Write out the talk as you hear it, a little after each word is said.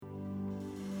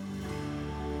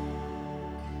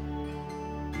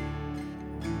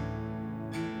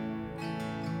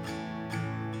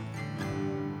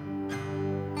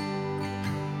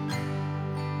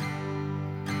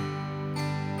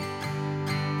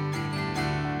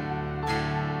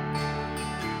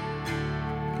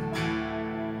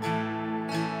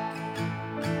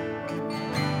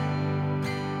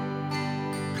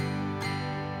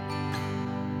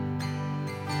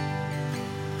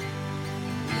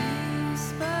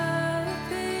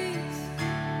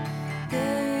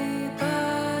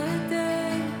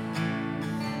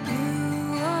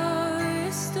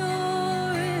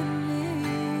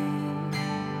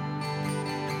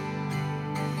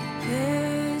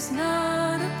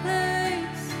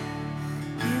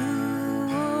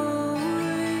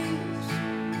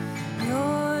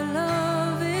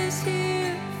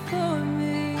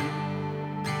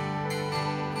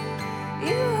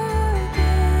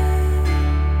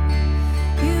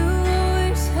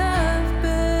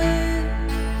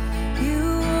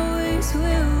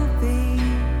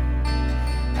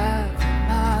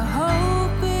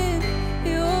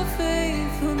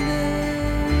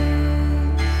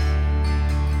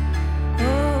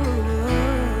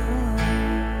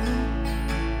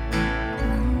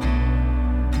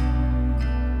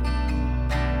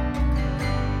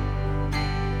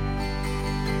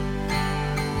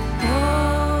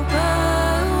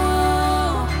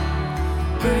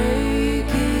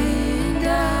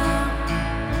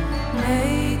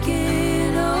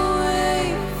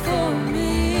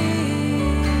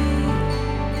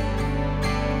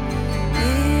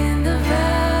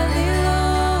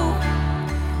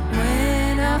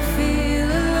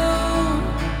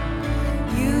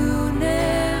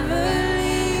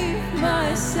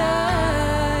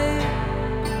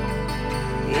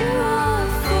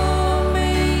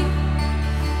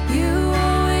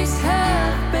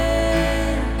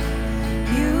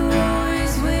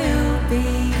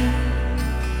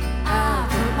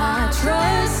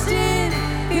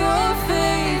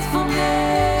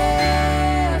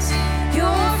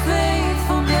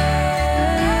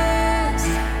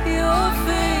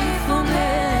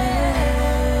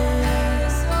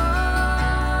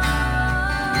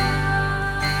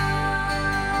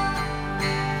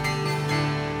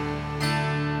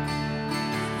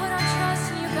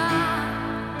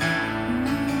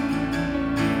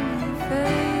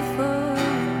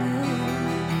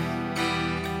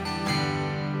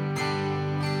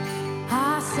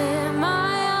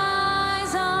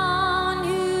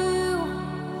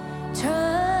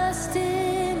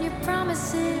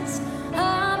promises,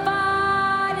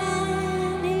 abide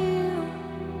in you.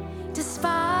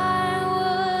 Despite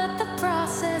what the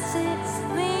process is,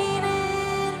 lean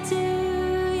into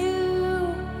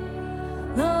you.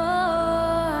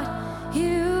 Lord,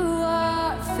 you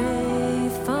are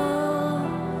faithful.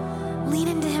 Lean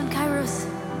into him, Kairos.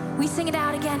 We sing it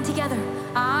out again together.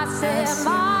 I set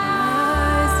my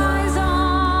eyes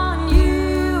on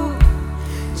you.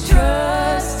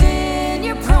 Trust in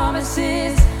your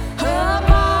promises.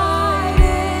 Abide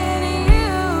in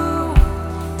you.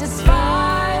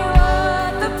 Despite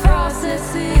what the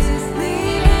process is,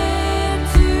 lean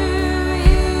into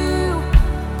you.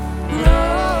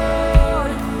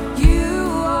 Lord, you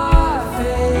are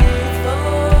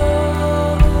faithful.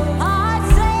 I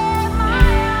set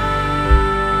my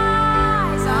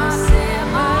eyes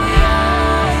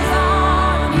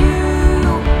on you.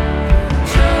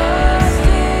 Trust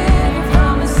in your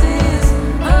promises.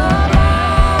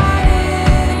 Abide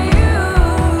in you.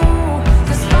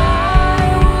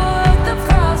 Despite what the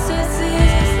process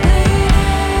is, lean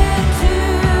into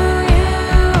you.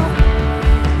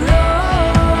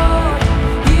 Lord,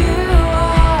 you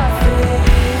are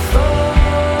faithful.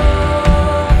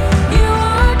 You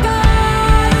are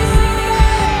God. We sing it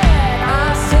again. I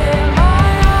set my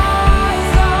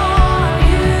eyes on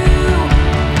you.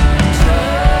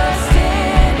 Trust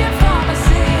in your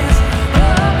promises.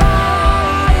 Abide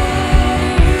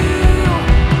in you.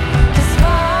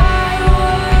 Despite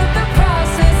what the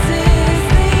process is,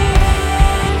 lean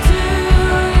into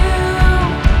you.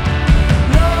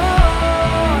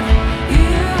 Lord,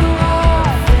 you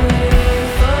are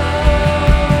faithful.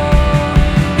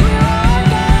 You are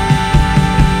God.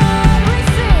 We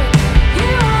sing.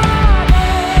 You are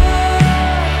God.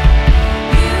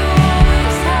 You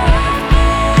always have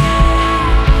been.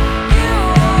 You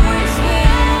always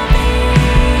will be.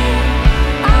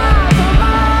 I put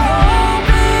my hope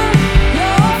in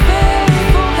your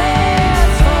faithfulness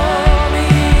for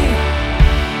me.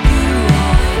 You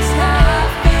always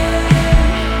have been. You always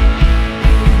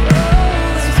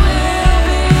will be. I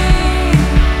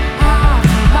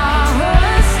put my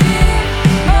trust in.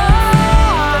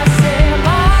 I set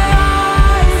my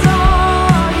eyes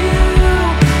on you.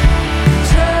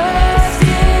 Trust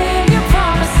in your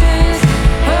promises.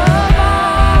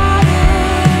 Abide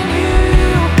in you.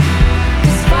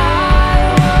 Despite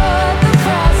what the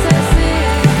process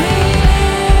is, lean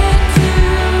into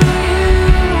you.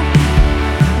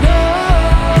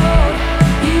 Lord,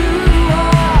 you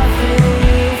are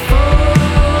faithful.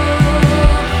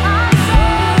 I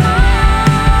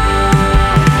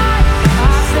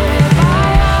set my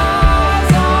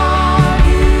eyes on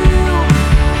you.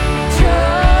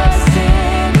 Trust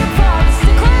in your promise.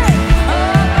 Declare it.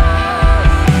 Abide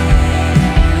in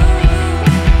you.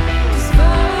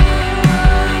 Despite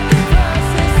what the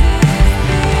process is,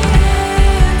 lean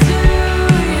into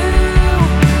you.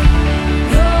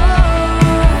 Lord,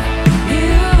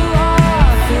 you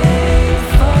are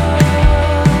faithful.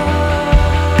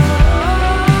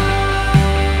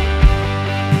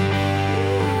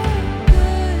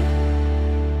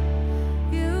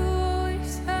 You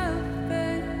always have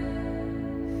been.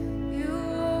 You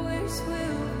always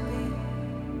will be.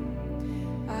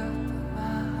 I put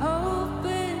my hope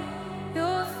in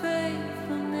your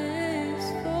faithfulness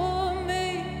for me.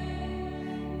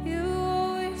 You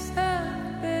always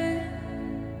have been.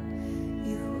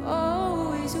 You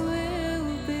always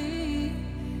will be.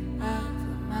 I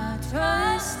put my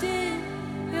trust in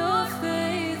your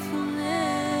faithfulness.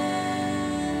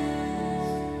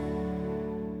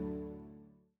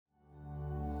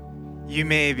 You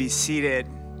may be seated.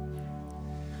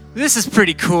 This is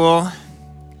pretty cool.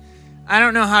 I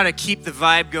don't know how to keep the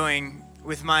vibe going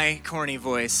with my corny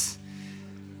voice,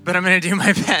 but I'm going to do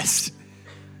my best.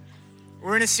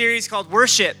 We're in a series called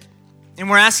Worship, and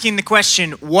we're asking the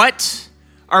question, what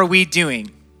are we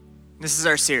doing? This is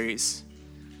our series.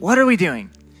 What are we doing?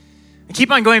 I keep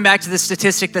on going back to this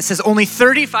statistic that says only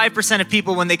 35% of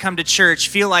people when they come to church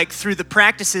feel like through the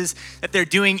practices that they're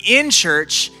doing in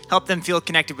church help them feel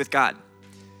connected with God.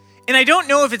 And I don't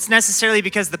know if it's necessarily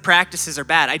because the practices are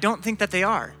bad. I don't think that they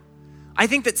are. I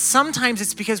think that sometimes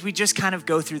it's because we just kind of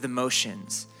go through the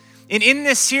motions. And in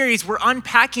this series, we're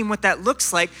unpacking what that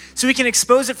looks like so we can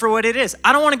expose it for what it is.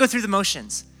 I don't want to go through the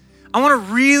motions. I want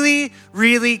to really,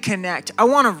 really connect. I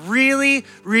want to really,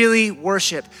 really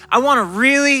worship. I want to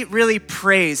really, really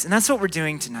praise. And that's what we're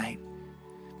doing tonight.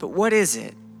 But what is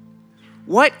it?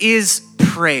 What is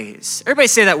praise? Everybody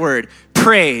say that word,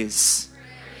 praise.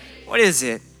 What is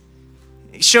it?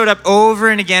 showed up over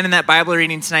and again in that Bible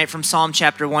reading tonight from Psalm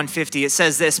chapter 150. It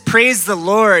says this: praise the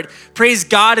Lord, praise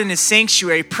God in his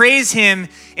sanctuary, praise him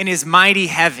in his mighty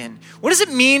heaven. What does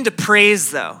it mean to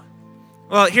praise though?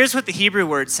 Well, here's what the Hebrew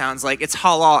word sounds like. It's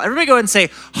halal. Everybody go ahead and say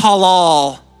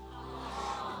halal.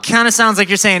 Kind of sounds like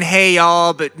you're saying hey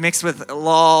y'all, but mixed with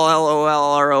lol,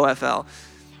 LOL, ROFL.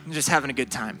 I'm just having a good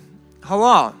time.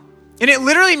 Halal. And it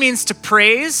literally means to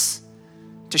praise,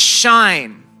 to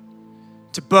shine,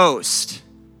 to boast.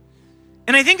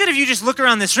 And I think that if you just look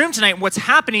around this room tonight, what's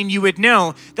happening, you would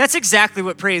know that's exactly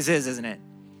what praise is, isn't it?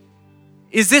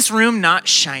 Is this room not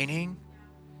shining?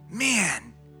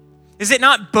 Man, is it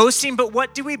not boasting? But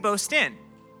what do we boast in?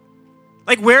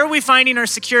 Like, where are we finding our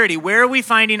security? Where are we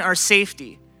finding our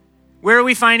safety? Where are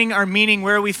we finding our meaning?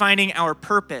 Where are we finding our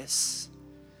purpose?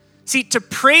 See, to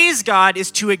praise God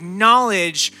is to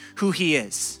acknowledge who he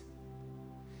is.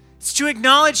 It's to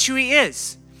acknowledge who he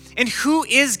is. And who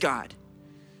is God?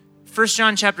 1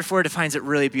 John chapter 4 defines it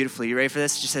really beautifully. You ready for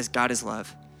this? It just says, God is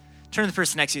love. Turn to the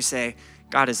person next to you and say,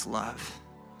 God is love.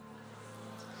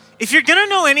 If you're going to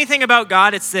know anything about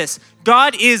God, it's this: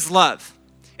 God is love.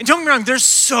 And don't get me wrong, there's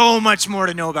so much more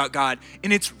to know about God,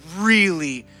 and it's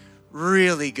really,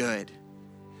 really good.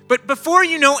 But before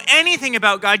you know anything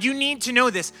about God, you need to know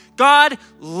this: God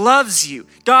loves you.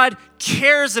 God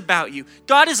cares about you.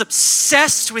 God is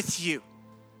obsessed with you.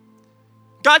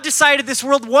 God decided this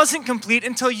world wasn't complete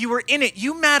until you were in it.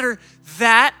 You matter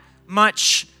that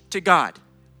much to God.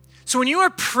 So when you are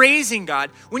praising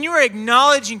God, when you are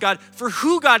acknowledging God for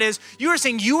who God is, you are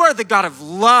saying you are the God of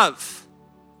love.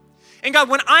 And God,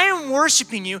 when I am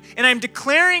worshiping you and I'm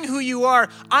declaring who you are,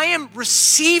 I am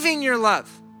receiving your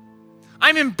love.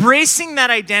 I'm embracing that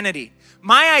identity.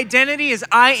 My identity is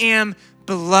I am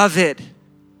beloved.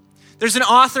 There's an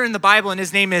author in the Bible and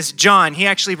his name is John. He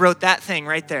actually wrote that thing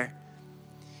right there.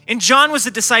 And John was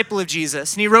a disciple of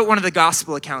Jesus, and he wrote one of the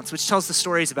gospel accounts, which tells the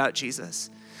stories about Jesus.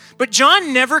 But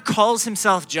John never calls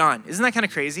himself John. Isn't that kind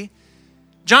of crazy?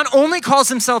 John only calls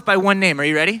himself by one name. Are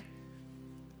you ready?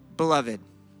 Beloved.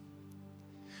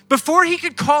 Before he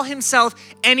could call himself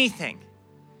anything,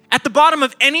 at the bottom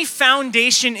of any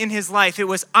foundation in his life, it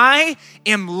was, I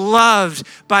am loved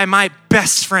by my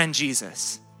best friend,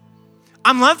 Jesus.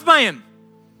 I'm loved by him.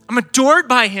 I'm adored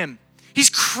by him. He's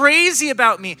crazy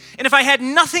about me. And if I had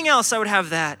nothing else, I would have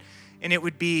that, and it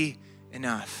would be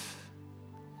enough.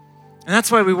 And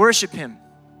that's why we worship him.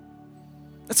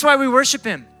 That's why we worship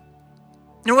him.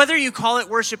 Now, whether you call it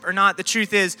worship or not, the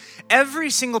truth is, every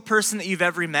single person that you've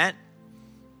ever met,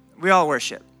 we all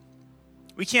worship.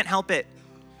 We can't help it.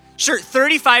 Sure,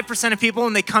 35% of people,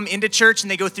 when they come into church and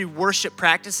they go through worship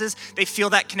practices, they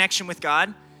feel that connection with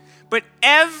God. But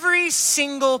every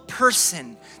single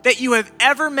person that you have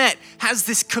ever met has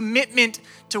this commitment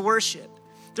to worship.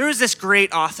 There was this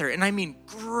great author, and I mean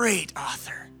great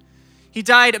author. He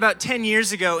died about 10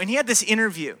 years ago, and he had this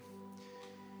interview.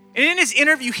 And in his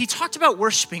interview, he talked about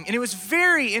worshiping, and it was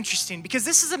very interesting because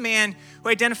this is a man who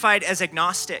identified as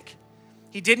agnostic.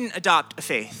 He didn't adopt a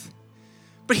faith.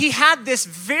 But he had this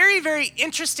very, very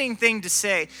interesting thing to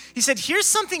say. He said, here's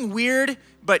something weird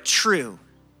but true.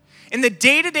 In the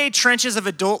day-to-day trenches of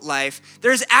adult life,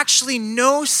 there's actually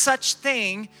no such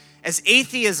thing as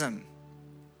atheism.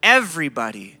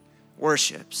 Everybody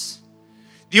worships.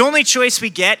 The only choice we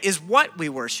get is what we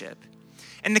worship.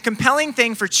 And the compelling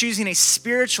thing for choosing a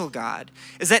spiritual God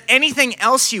is that anything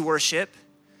else you worship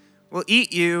will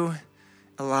eat you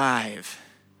alive.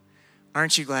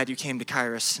 Aren't you glad you came to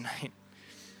Kairos tonight?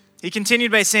 He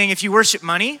continued by saying, if you worship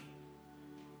money,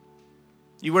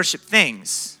 you worship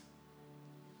things.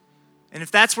 And if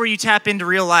that's where you tap into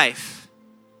real life,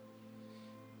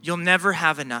 you'll never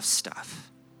have enough stuff.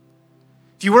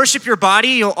 If you worship your body,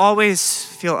 you'll always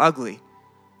feel ugly.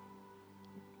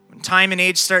 When time and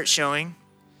age start showing,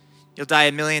 you'll die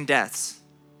a million deaths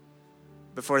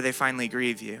before they finally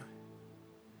grieve you.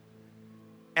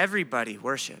 Everybody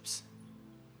worships.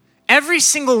 Every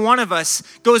single one of us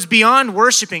goes beyond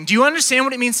worshiping. Do you understand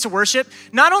what it means to worship?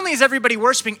 Not only is everybody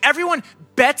worshiping, everyone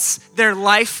bets their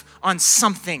life on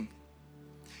something.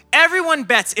 Everyone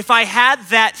bets, if I had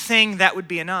that thing, that would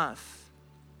be enough.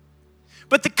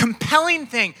 But the compelling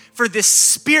thing for this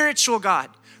spiritual God,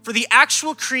 for the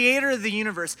actual creator of the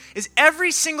universe, is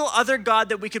every single other God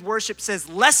that we could worship says,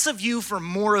 less of you for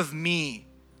more of me.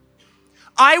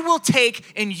 I will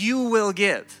take and you will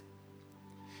give.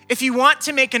 If you want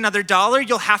to make another dollar,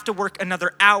 you'll have to work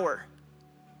another hour.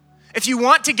 If you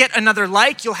want to get another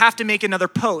like, you'll have to make another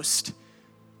post.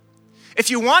 If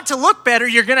you want to look better,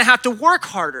 you're gonna have to work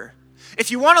harder.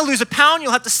 If you want to lose a pound,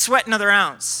 you'll have to sweat another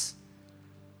ounce.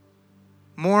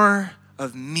 More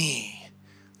of me,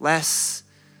 less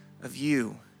of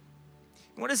you.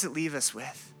 What does it leave us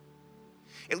with?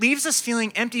 It leaves us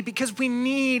feeling empty because we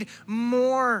need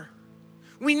more.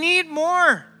 We need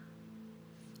more.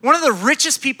 One of the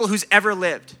richest people who's ever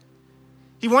lived,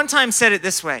 he one time said it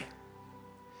this way: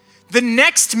 the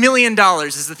next $1 million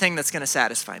is the thing that's going to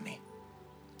satisfy me.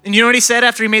 And you know what he said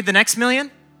after he made the next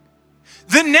million?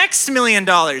 The next $1 million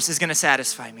is going to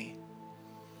satisfy me.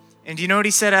 And do you know what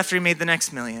he said after he made the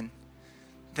next million?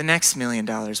 The next $1 million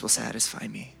will satisfy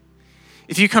me.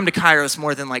 If you come to Kairos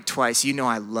more than like twice, you know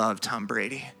I love Tom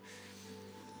Brady.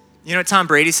 You know what Tom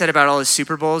Brady said about all his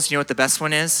Super Bowls? You know what the best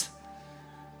one is?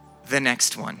 The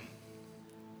next one.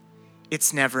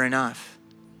 It's never enough.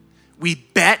 We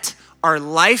bet our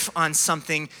life on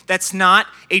something that's not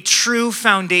a true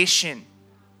foundation.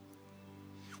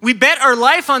 We bet our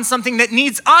life on something that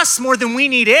needs us more than we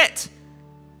need it.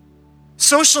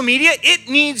 Social media, it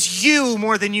needs you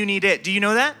more than you need it. Do you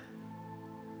know that?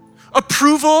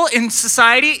 Approval in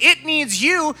society, it needs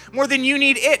you more than you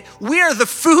need it. We are the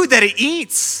food that it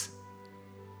eats.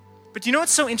 But do you know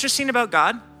what's so interesting about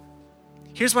God?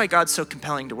 Here's why God's so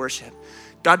compelling to worship.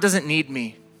 God doesn't need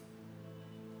me.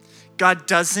 God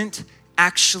doesn't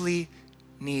actually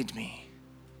need me.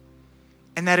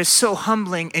 And that is so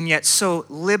humbling and yet so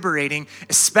liberating,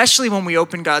 especially when we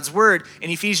open God's word. In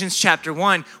Ephesians chapter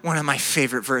 1, one of my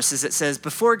favorite verses, it says,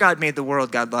 before God made the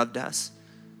world, God loved us.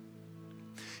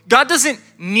 God doesn't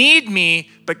need me,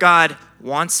 but God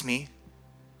wants me.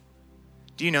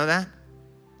 Do you know that?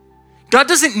 God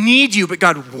doesn't need you, but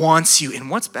God wants you. And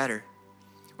what's better?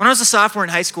 When I was a sophomore in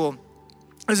high school,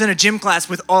 I was in a gym class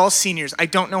with all seniors. I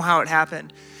don't know how it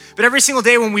happened. But every single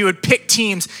day when we would pick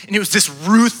teams, and it was this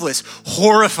ruthless,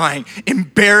 horrifying,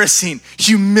 embarrassing,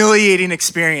 humiliating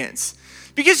experience.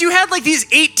 Because you had like these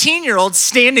 18-year-olds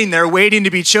standing there waiting to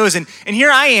be chosen. And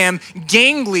here I am,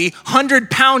 gangly,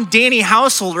 100-pound Danny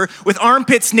householder with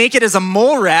armpits naked as a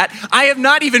mole rat. I have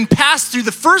not even passed through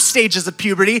the first stages of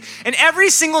puberty. And every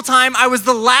single time I was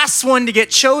the last one to get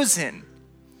chosen.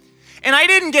 And I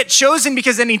didn't get chosen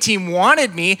because any team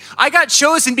wanted me. I got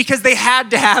chosen because they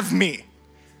had to have me.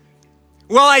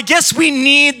 Well, I guess we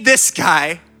need this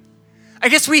guy. I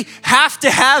guess we have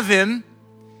to have him.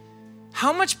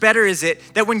 How much better is it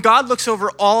that when God looks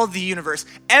over all of the universe,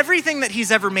 everything that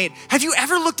he's ever made, have you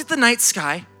ever looked at the night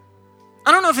sky?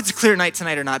 I don't know if it's a clear night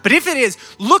tonight or not, but if it is,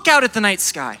 look out at the night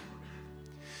sky.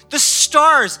 The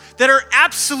stars that are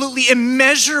absolutely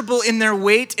immeasurable in their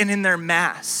weight and in their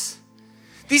mass.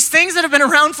 These things that have been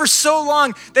around for so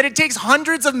long that it takes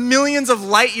hundreds of millions of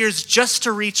light years just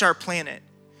to reach our planet.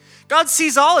 God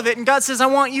sees all of it and God says, I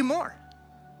want you more.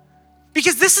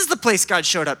 Because this is the place God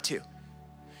showed up to.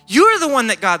 You are the one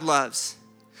that God loves.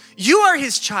 You are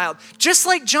his child. Just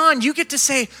like John, you get to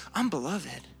say, I'm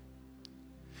beloved.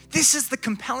 This is the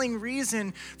compelling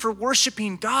reason for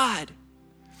worshiping God.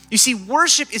 You see,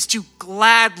 worship is to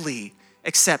gladly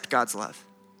accept God's love.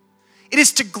 It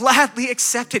is to gladly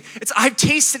accept it. I've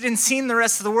tasted and seen the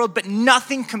rest of the world, but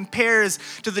nothing compares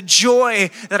to the joy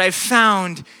that I've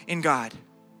found in God.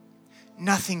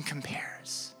 Nothing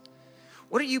compares.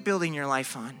 What are you building your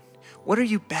life on? What are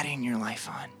you betting your life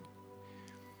on?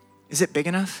 Is it big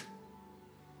enough?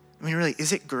 I mean, really,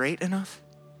 is it great enough?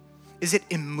 Is it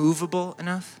immovable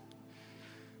enough?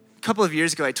 A couple of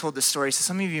years ago, I told this story, so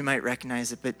some of you might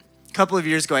recognize it, but a couple of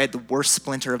years ago, I had the worst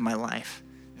splinter of my life.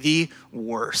 The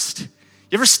worst.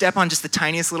 You ever step on just the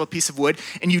tiniest little piece of wood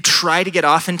and you try to get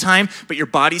off in time, but your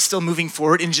body's still moving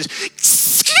forward and just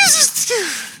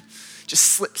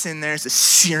slips in there as a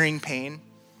searing pain?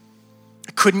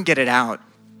 I couldn't get it out.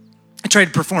 I tried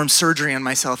to perform surgery on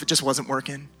myself. It just wasn't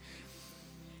working.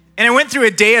 And I went through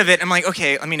a day of it. I'm like,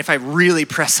 okay, I mean, if I really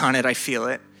press on it, I feel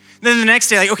it. And then the next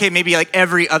day, like, okay, maybe like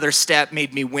every other step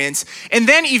made me wince. And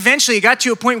then eventually it got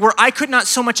to a point where I could not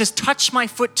so much as touch my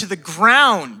foot to the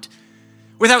ground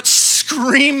without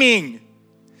screaming,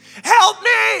 help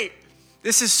me!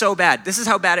 This is so bad. This is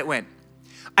how bad it went.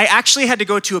 I actually had to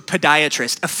go to a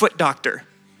podiatrist, a foot doctor.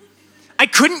 I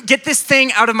couldn't get this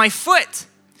thing out of my foot.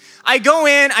 I go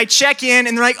in, I check in,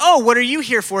 and they're like, oh, what are you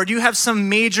here for? Do you have some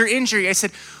major injury? I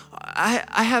said,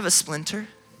 I have a splinter.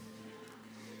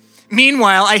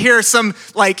 Meanwhile, I hear some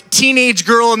like teenage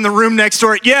girl in the room next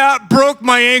door, yeah, broke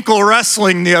my ankle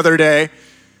wrestling the other day.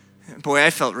 Boy, I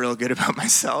felt real good about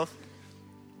myself.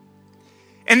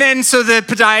 And then so the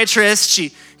podiatrist,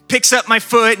 she picks up my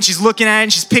foot and she's looking at it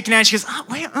and she's picking at it and she goes, oh,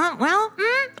 wait, well.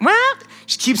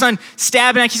 She keeps on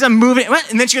stabbing, I keeps on moving.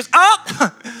 And then she goes,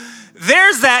 oh,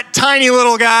 there's that tiny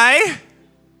little guy.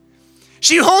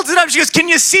 She holds it up. She goes, can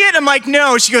you see it? I'm like,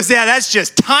 no. She goes, yeah, that's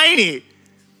just tiny.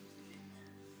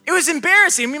 It was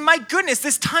embarrassing. I mean, my goodness,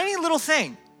 this tiny little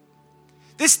thing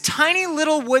This tiny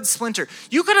little wood splinter,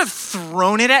 you could have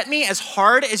thrown it at me as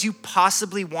hard as you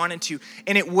possibly wanted to,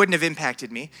 and it wouldn't have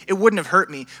impacted me. It wouldn't have hurt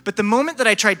me. But the moment that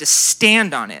I tried to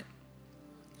stand on it,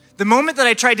 the moment that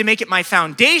I tried to make it my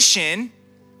foundation,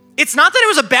 it's not that it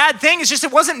was a bad thing, it's just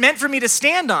it wasn't meant for me to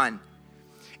stand on.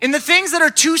 And the things that are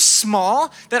too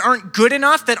small, that aren't good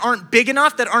enough, that aren't big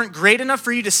enough, that aren't great enough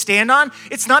for you to stand on,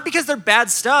 it's not because they're bad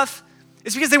stuff.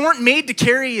 It's because they weren't made to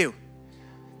carry you.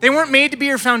 They weren't made to be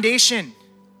your foundation.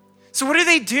 So what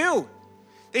do?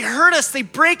 They hurt us, they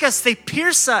break us, they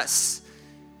pierce us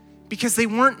because they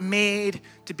weren't made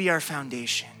to be our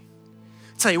foundation.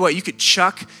 I'll tell you what, you could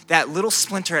chuck that little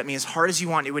splinter at me as hard as you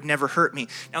want, it would never hurt me.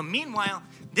 Now, meanwhile,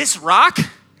 this rock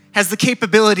has the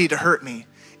capability to hurt me.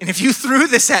 And if you threw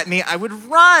this at me, I would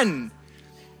run.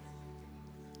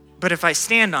 But if I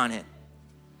stand on it,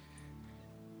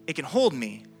 it can hold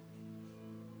me.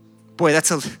 Boy,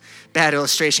 that's a bad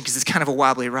illustration because it's kind of a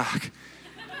wobbly rock.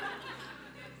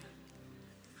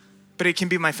 But it can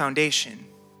be my foundation.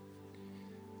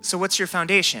 So what's your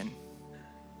foundation?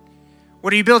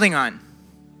 What are you building on?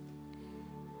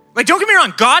 Like, don't get me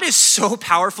wrong, God is so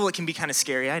powerful, it can be kind of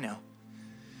scary, I know.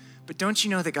 But don't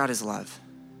you know that God is love?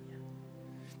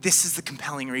 This is the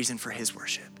compelling reason for his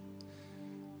worship.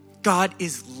 God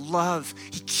is love.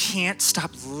 He can't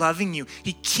stop loving you.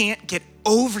 He can't get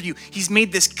over you. He's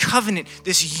made this covenant,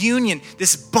 this union,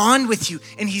 this bond with you,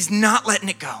 and he's not letting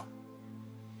it go.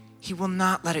 He will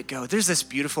not let it go. There's this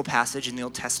beautiful passage in the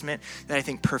Old Testament that I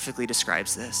think perfectly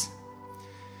describes this.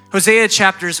 Hosea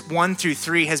chapters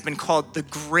 1-3 has been called the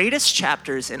greatest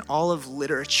chapters in all of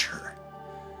literature.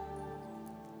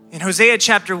 In Hosea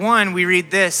chapter 1, we read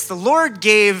this: the Lord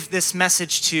gave this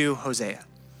message to Hosea.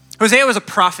 Hosea was a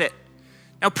prophet.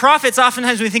 Now, prophets,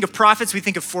 oftentimes when we think of prophets, we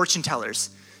think of fortune tellers,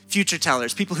 future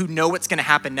tellers, people who know what's going to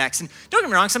happen next. And don't get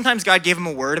me wrong, sometimes God gave him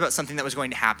a word about something that was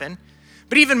going to happen.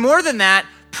 But even more than that,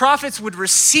 prophets would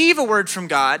receive a word from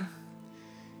God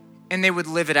and they would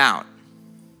live it out.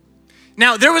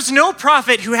 Now, there was no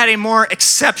prophet who had a more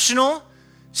exceptional,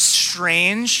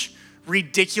 strange,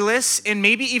 ridiculous, and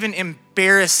maybe even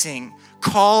embarrassing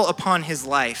call upon his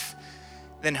life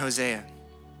than Hosea.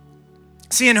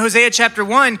 See, in Hosea chapter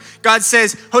 1, God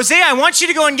says, Hosea, I want you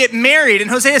to go and get married. And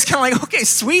Hosea's kind of like, okay,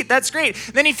 sweet, that's great.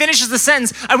 Then he finishes the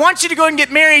sentence, I want you to go and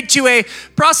get married to a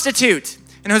prostitute.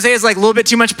 And Hosea's like, a little bit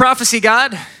too much prophecy,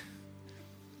 God.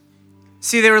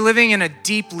 See, they were living in a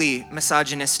deeply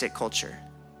misogynistic culture.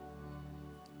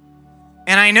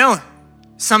 And I know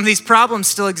some of these problems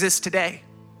still exist today.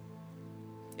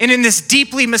 And in this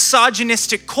deeply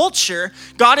misogynistic culture,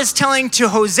 God is telling to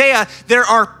Hosea, there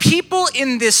are people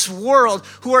in this world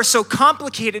who are so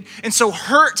complicated and so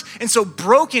hurt and so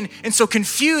broken and so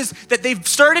confused that they've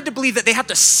started to believe that they have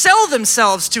to sell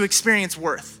themselves to experience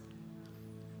worth.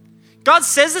 God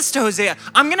says this to Hosea,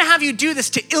 I'm going to have you do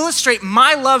this to illustrate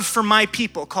my love for my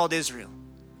people called Israel.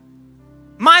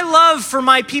 My love for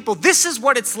my people, this is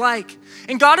what it's like.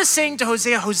 And God is saying to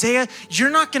Hosea, Hosea, you're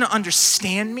not going to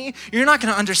understand me. You're not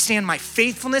going to understand my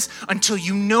faithfulness until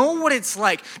you know what it's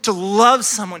like to love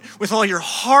someone with all your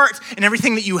heart and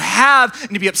everything that you have,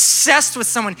 and to be obsessed with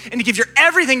someone and to give your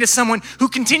everything to someone who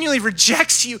continually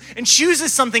rejects you and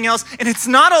chooses something else. And it's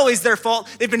not always their fault.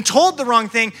 They've been told the wrong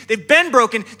thing. They've been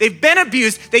broken. They've been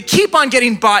abused. They keep on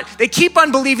getting bought. They keep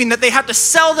on believing that they have to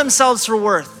sell themselves for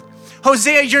worth.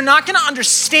 Hosea, you're not going to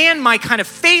understand my kind of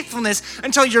faithfulness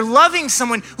until you're loving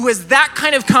someone who has that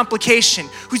kind of complication,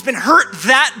 who's been hurt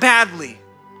that badly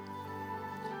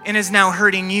and is now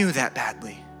hurting you that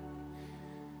badly.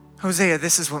 Hosea,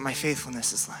 this is what my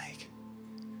faithfulness is like.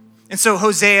 And so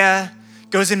Hosea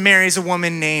goes and marries a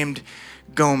woman named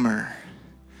Gomer.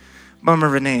 Bummer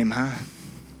of a name, huh?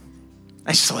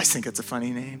 I just always think it's a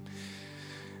funny name.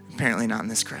 Apparently not in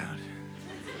this crowd.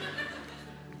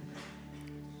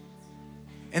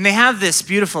 And they have this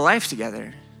beautiful life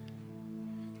together.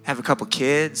 Have a couple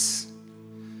kids.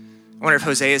 I wonder if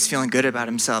Hosea is feeling good about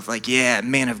himself. Like, yeah,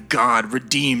 man of God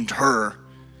redeemed her.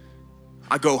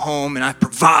 I go home and I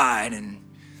provide and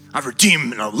I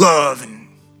redeem and I love. And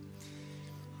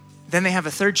then they have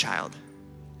a third child.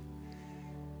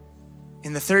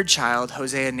 In the third child,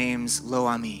 Hosea names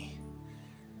Lo-Ami,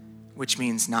 which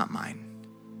means not mine.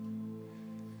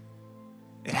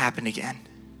 It happened again.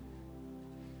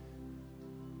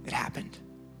 It happened.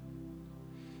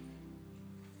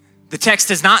 The text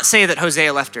does not say that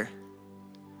Hosea left her.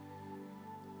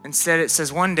 Instead, it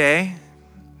says one day,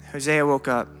 Hosea woke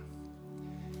up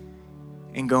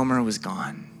and Gomer was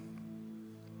gone.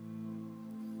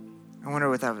 I wonder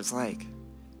what that was like.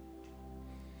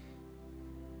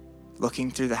 Looking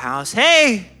through the house,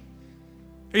 hey,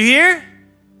 are you here?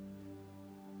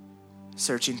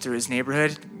 searching through his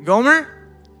neighborhood. Gomer?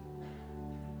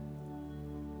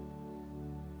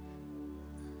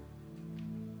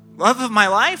 Love of my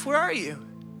life, where are you?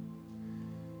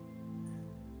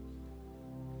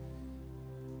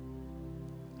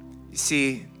 You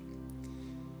see,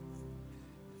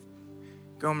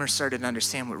 Gomer started to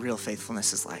understand what real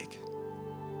faithfulness is like.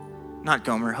 Not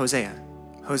Gomer, Hosea.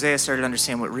 Hosea started to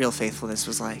understand what real faithfulness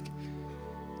was like.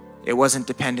 It wasn't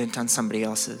dependent on somebody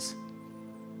else's.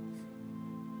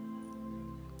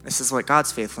 This is what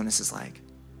God's faithfulness is like.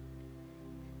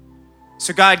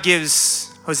 So God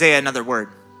gives Hosea another word.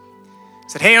 He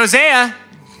said, hey, Hosea.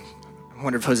 I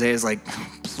wonder if Hosea is like,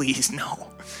 please,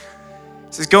 no.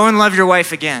 He says, go and love your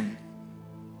wife again.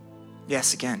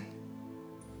 Yes, again.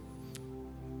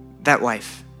 That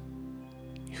wife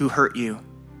who hurt you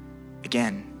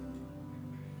again.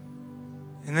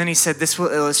 And then he said, this will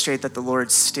illustrate that the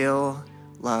Lord still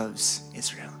loves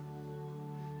Israel.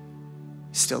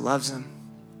 He still loves them.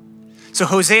 So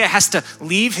Hosea has to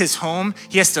leave his home.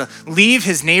 He has to leave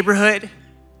his neighborhood.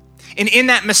 And in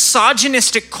that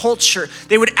misogynistic culture,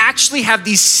 they would actually have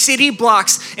these city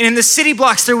blocks. And in the city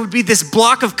blocks, there would be this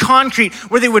block of concrete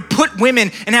where they would put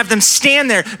women and have them stand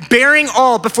there bearing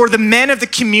all before the men of the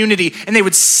community, and they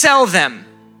would sell them.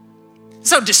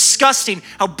 It's how disgusting,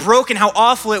 how broken, how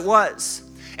awful it was.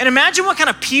 And imagine what kind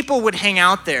of people would hang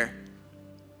out there.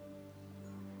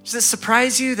 Does it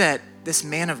surprise you that this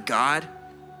man of God,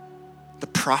 the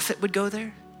prophet, would go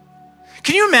there?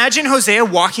 Can you imagine Hosea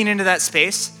walking into that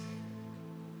space?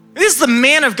 This is the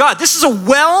man of God. This is a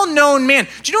well-known man.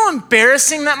 Do you know how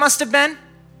embarrassing that must have been?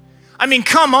 I mean,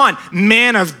 come on,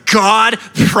 man of God,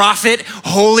 prophet,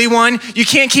 holy one. You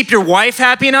can't keep your wife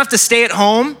happy enough to stay at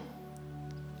home?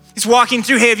 He's walking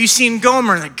through, hey, have you seen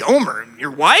Gomer? Like, Gomer,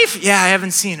 your wife? Yeah, I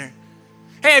haven't seen her.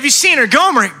 Hey, have you seen her?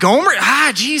 Gomer? Gomer?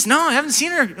 Geez, no, I haven't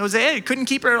seen her. Hosea, you couldn't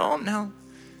keep her at home? No.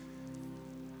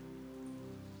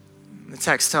 The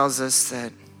text tells us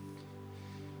that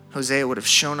Hosea would have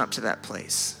shown up to that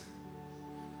place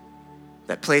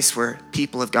where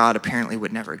people of God apparently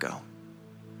would never go.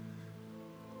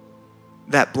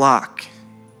 That block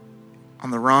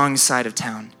on the wrong side of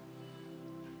town.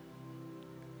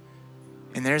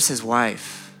 And there's his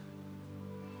wife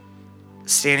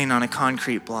standing on a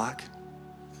concrete block,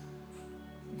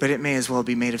 but it may as well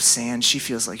be made of sand. She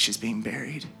feels like she's being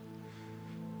buried.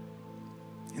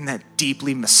 In that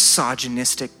deeply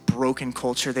misogynistic, broken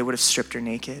culture, they would have stripped her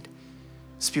naked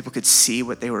so people could see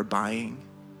what they were buying.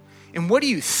 And what do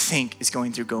you think is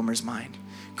going through Gomer's mind?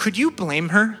 Could you blame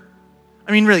her?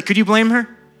 I mean, really, could you blame her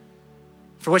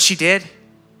for what she did?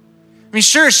 I mean,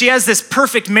 sure, she has this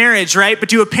perfect marriage, right? But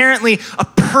to apparently a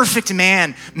perfect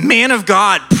man of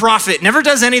God, prophet, never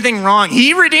does anything wrong.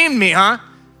 He redeemed me, huh?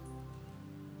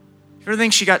 You ever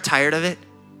think she got tired of it?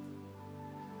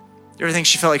 You ever think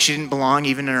she felt like she didn't belong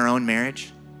even in her own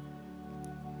marriage?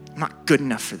 I'm not good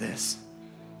enough for this.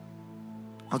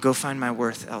 I'll go find my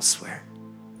worth elsewhere,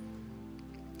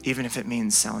 even if it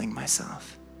means selling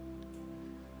myself.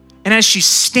 And as she's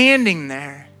standing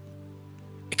there,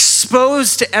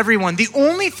 exposed to everyone, the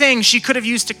only thing she could have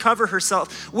used to cover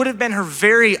herself would have been her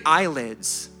very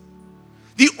eyelids.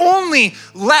 The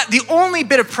only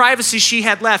bit of privacy she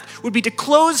had left would be to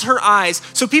close her eyes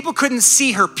so people couldn't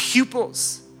see her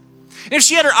pupils. And if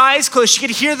she had her eyes closed, she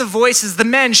could hear the voices, the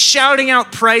men shouting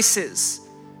out prices,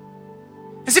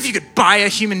 as if you could buy a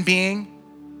human being.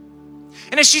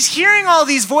 And as she's hearing all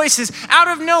these voices, out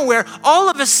of nowhere, all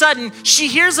of a sudden, she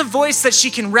hears a voice that she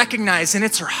can recognize, and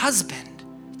it's her husband.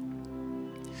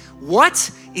 What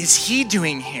is he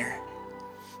doing here?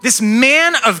 This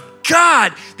man of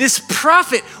God, this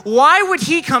prophet, why would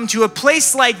he come to a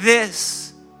place like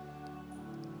this?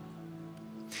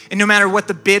 And no matter what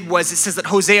the bid was, it says that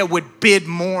Hosea would bid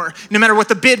more. No matter what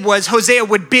the bid was, Hosea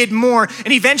would bid more.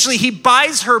 And eventually he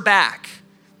buys her back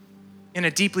in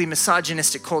a deeply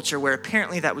misogynistic culture where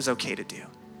apparently that was okay to do.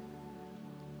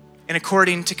 And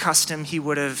according to custom, he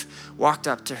would have walked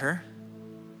up to her,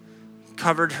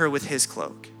 covered her with his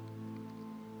cloak,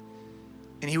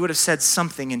 and he would have said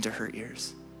something into her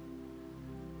ears.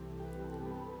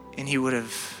 And he would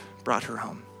have brought her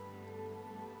home.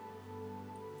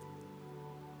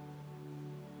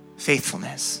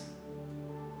 Faithfulness.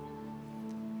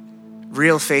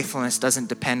 Real faithfulness doesn't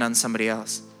depend on somebody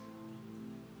else.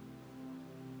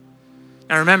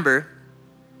 Now remember,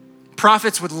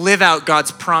 prophets would live out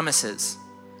God's promises.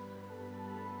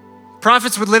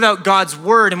 Prophets would live out God's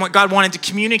word and what God wanted to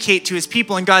communicate to his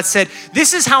people. And God said,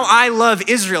 this is how I love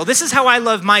Israel. This is how I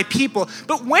love my people.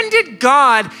 But when did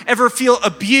God ever feel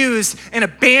abused and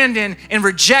abandoned and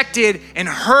rejected and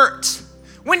hurt?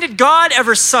 When did God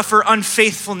ever suffer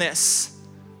unfaithfulness?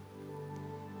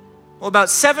 Well,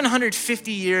 about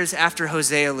 750 years after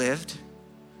Hosea lived,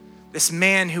 this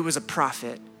man who was a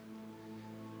prophet,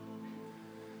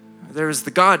 there was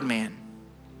the God man,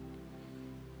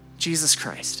 Jesus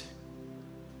Christ.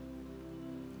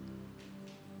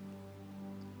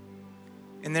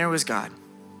 And there was God,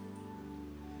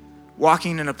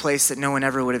 walking in a place that no one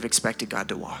ever would have expected God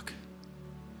to walk,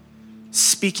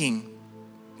 speaking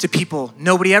to people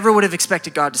nobody ever would have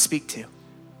expected God to speak to,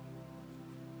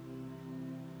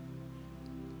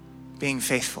 being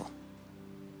faithful.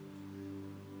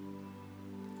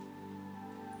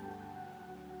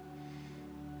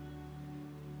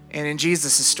 And in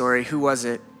Jesus' story, who was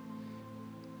it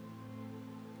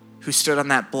who stood on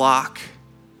that block,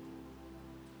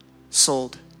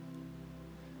 sold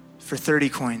for 30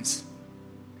 coins?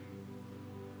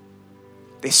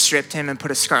 They stripped him and put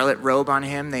a scarlet robe on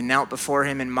him. They knelt before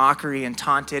him in mockery and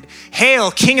taunted, "Hail,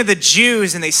 King of the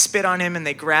Jews!" And they spit on him and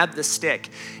they grabbed the stick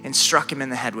and struck him in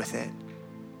the head with it.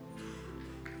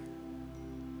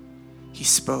 He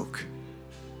spoke.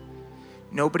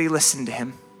 Nobody listened to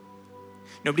him.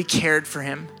 Nobody cared for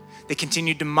him. They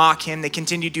continued to mock him. They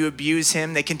continued to abuse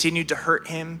him. They continued to hurt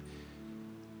him.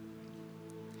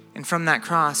 And from that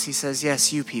cross, he says,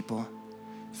 "Yes, you people,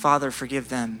 Father, forgive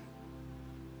them.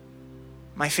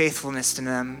 My faithfulness to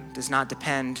them does not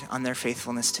depend on their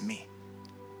faithfulness to me."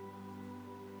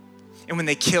 And when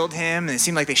they killed him, and it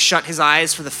seemed like they shut his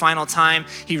eyes for the final time,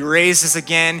 he raises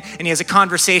again, and he has a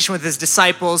conversation with his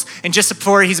disciples. And just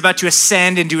before he's about to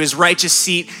ascend into his righteous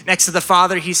seat next to the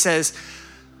Father, he says,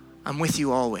 "I'm with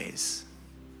you always.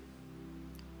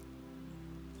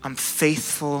 I'm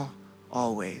faithful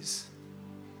always,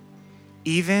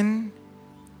 even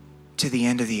to the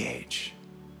end of the age."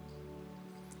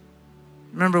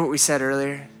 Remember what we said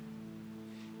earlier?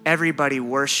 Everybody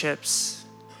worships,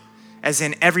 as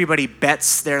in everybody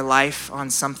bets their life on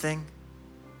something.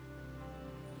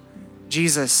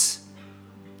 Jesus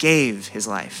gave his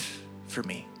life for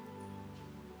me.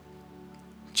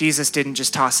 Jesus didn't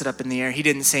just toss it up in the air. He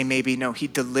didn't say maybe. No, he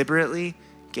deliberately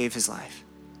gave his life.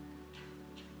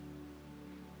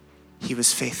 He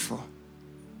was faithful.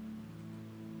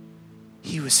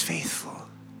 He was faithful.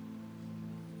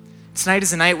 Tonight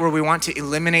is a night where we want to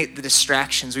eliminate the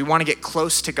distractions. We want to get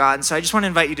close to God. And so I just want to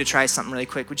invite you to try something really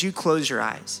quick. Would you close your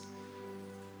eyes?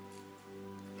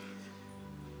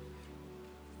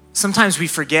 Sometimes we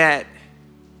forget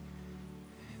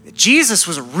that Jesus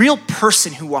was a real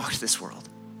person who walked this world.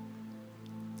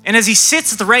 And as he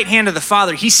sits at the right hand of the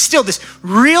Father, he's still this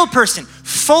real person,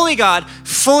 fully God,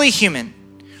 fully human,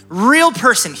 real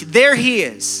person. There he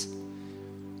is.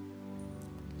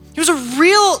 He was a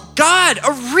real God,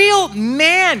 a real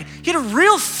man. He had a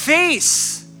real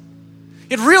face.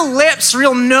 He had real lips,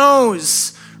 real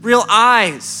nose, real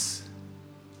eyes.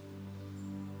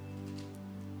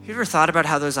 Have you ever thought about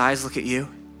how those eyes look at you?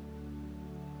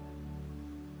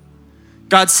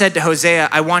 God said to Hosea,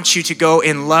 "I want you to go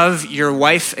and love your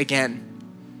wife again.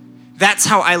 That's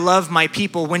how I love my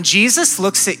people." When Jesus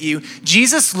looks at you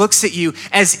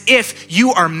as if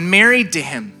you are married to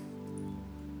him.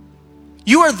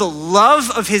 You are the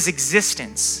love of his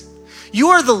existence. You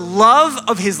are the love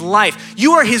of his life.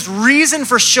 You are his reason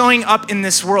for showing up in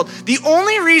this world. The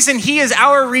only reason he is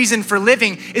our reason for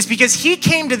living is because he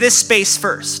came to this space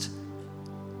first.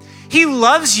 He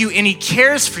loves you and he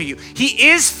cares for you. He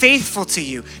is faithful to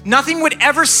you. Nothing would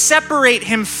ever separate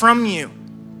him from you.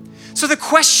 So the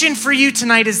question for you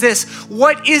tonight is this: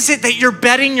 what is it that you're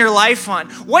betting your life on?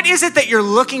 What is it that you're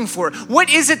looking for? What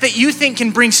is it that you think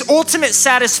can bring ultimate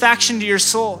satisfaction to your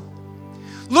soul?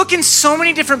 Look in so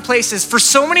many different places for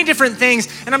so many different things,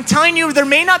 and I'm telling you, there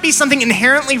may not be something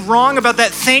inherently wrong about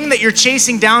that thing that you're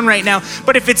chasing down right now,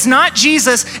 but if it's not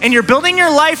Jesus and you're building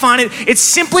your life on it, it's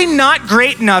simply not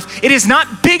great enough. It is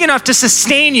not big enough to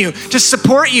sustain you, to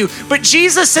support you. But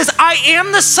Jesus says, "I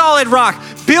am the solid rock.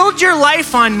 Build your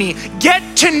life on me.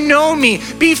 Get to know me.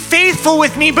 Be faithful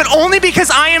with me, but only because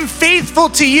I am faithful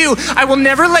to you. I will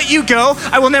never let you go.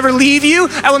 I will never leave you.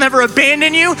 I will never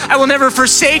abandon you. I will never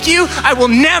forsake you. I will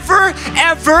never,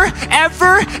 ever,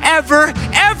 ever, ever,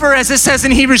 ever, as it says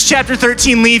in Hebrews chapter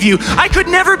 13, leave you. I could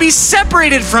never be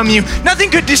separated from you.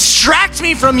 Nothing could distract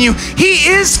me from you. He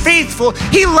is faithful.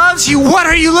 He loves you. What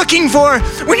are you looking for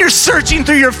when you're searching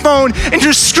through your phone and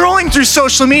you're scrolling through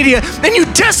social media and you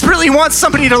desperately want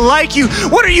somebody to like you?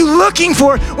 What are you looking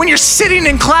for when you're sitting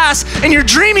in class and you're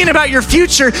dreaming about your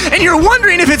future and you're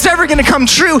wondering if it's ever going to come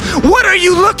true? What are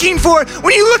you looking for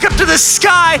when you look up to the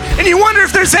sky and you wonder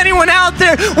if there's anyone out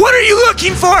there? What are you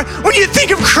looking for when you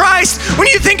think of Christ? When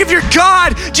you think of your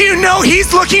God, do you know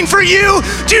he's looking for you?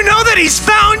 Do you know that he's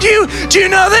found you? Do you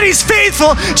know that he's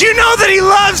faithful? Do you know that he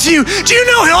loves you? Do you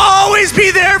know he'll always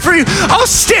be there for you? Oh,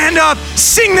 stand up,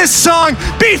 sing this song,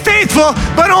 be faithful,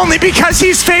 but only because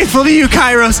he's faithful to you,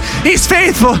 Kairos. He's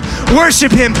faithful.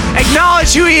 Worship him.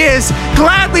 Acknowledge who he is.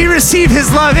 Gladly receive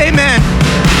his love. Amen.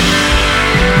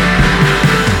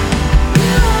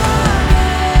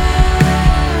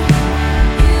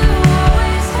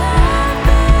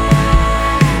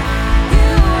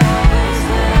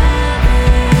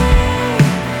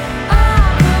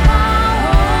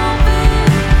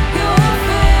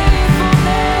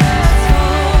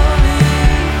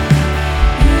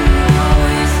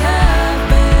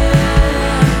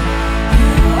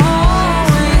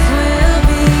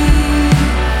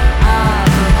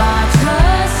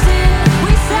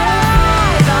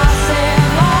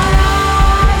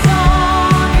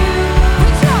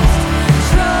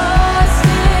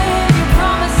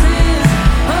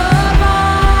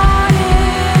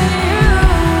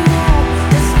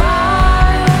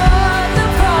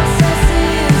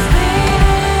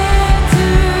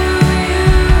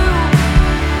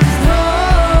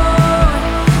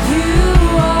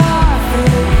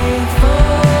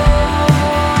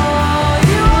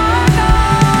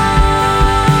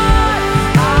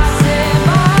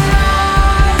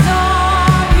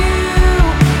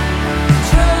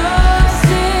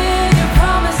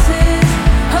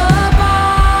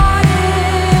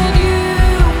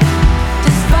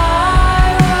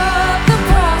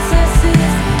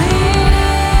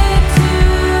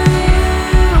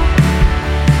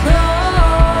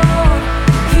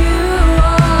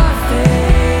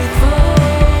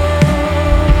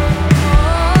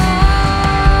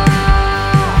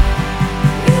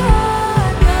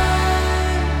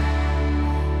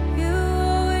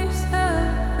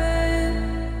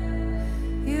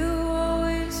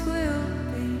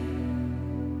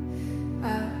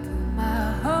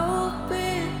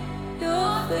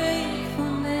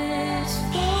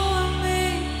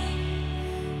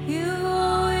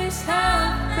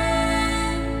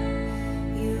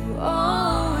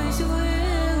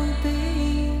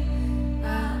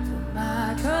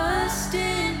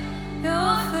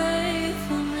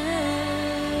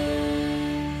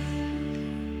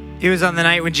 It was on the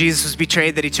night when Jesus was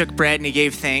betrayed that he took bread and he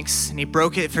gave thanks and he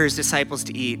broke it for his disciples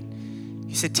to eat.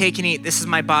 He said, "Take and eat. This is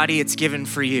my body. It's given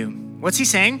for you." What's he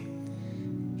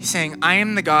saying? He's saying, I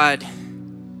am the God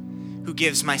who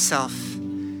gives myself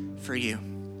for you.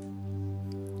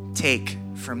 Take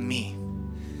from me.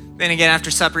 Then again, after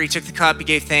supper, he took the cup, he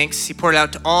gave thanks. He poured it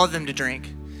out to all of them to drink.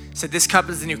 He said, "This cup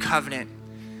is the new covenant.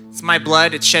 It's my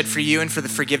blood. It's shed for you and for the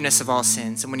forgiveness of all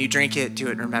sins. And when you drink it, do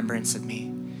it in remembrance of me."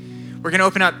 We're going to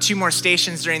open up 2 more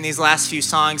stations during these last few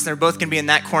songs. They're both going to be in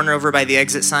that corner over by the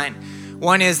exit sign.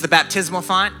 One is the baptismal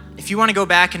font. If you want to go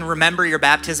back and remember your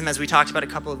baptism, as we talked about a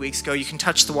couple of weeks ago, you can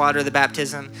touch the water of the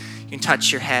baptism. You can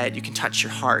touch your head. You can touch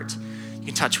your heart. You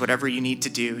can touch whatever you need to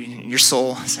do. Your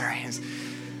soul. Sorry, I was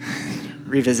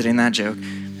revisiting that joke.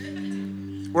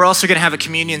 We're also going to have a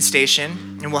communion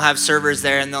station, and we'll have servers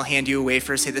there, and they'll hand you a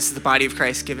wafer, say, "This is the body of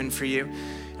Christ given for you."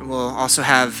 And we'll also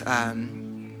have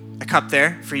a cup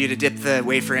there for you to dip the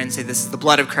wafer in, say, "This is the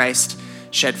blood of Christ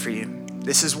shed for you."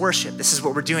 This is worship. This is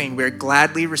what we're doing. We're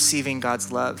gladly receiving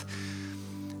God's love.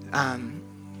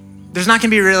 There's not going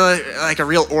to be a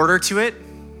real order to it.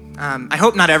 I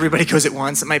hope not everybody goes at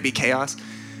once. It might be chaos.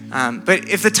 But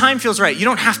if the time feels right, you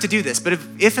don't have to do this. But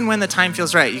if and when the time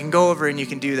feels right, you can go over and you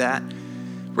can do that.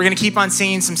 We're going to keep on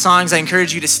singing some songs. I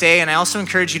encourage you to stay, and I also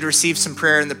encourage you to receive some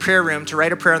prayer in the prayer room, to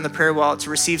write a prayer on the prayer wall,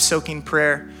 to receive soaking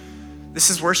prayer. This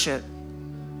is worship.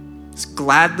 It's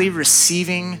gladly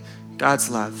receiving God's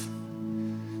love.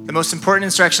 The most important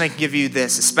instruction I can give you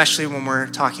this, especially when we're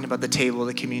talking about the table,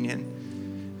 the communion.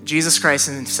 Jesus Christ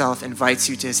himself invites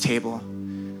you to his table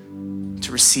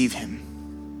to receive him,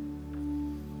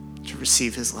 to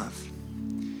receive his love.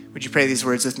 Would you pray these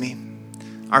words with me?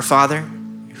 Our Father,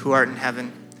 who art in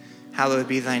heaven, hallowed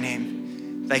be thy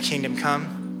name. Thy kingdom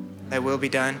come, thy will be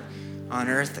done on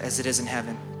earth as it is in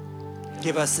heaven.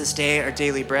 Give us this day our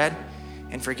daily bread,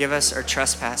 and forgive us our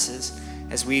trespasses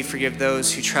as we forgive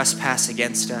those who trespass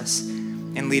against us.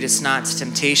 And lead us not to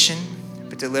temptation,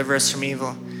 but deliver us from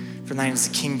evil. For thine is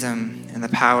the kingdom and the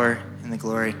power and the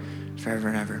glory forever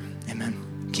and ever.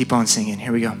 Amen. Keep on singing.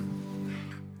 Here we go.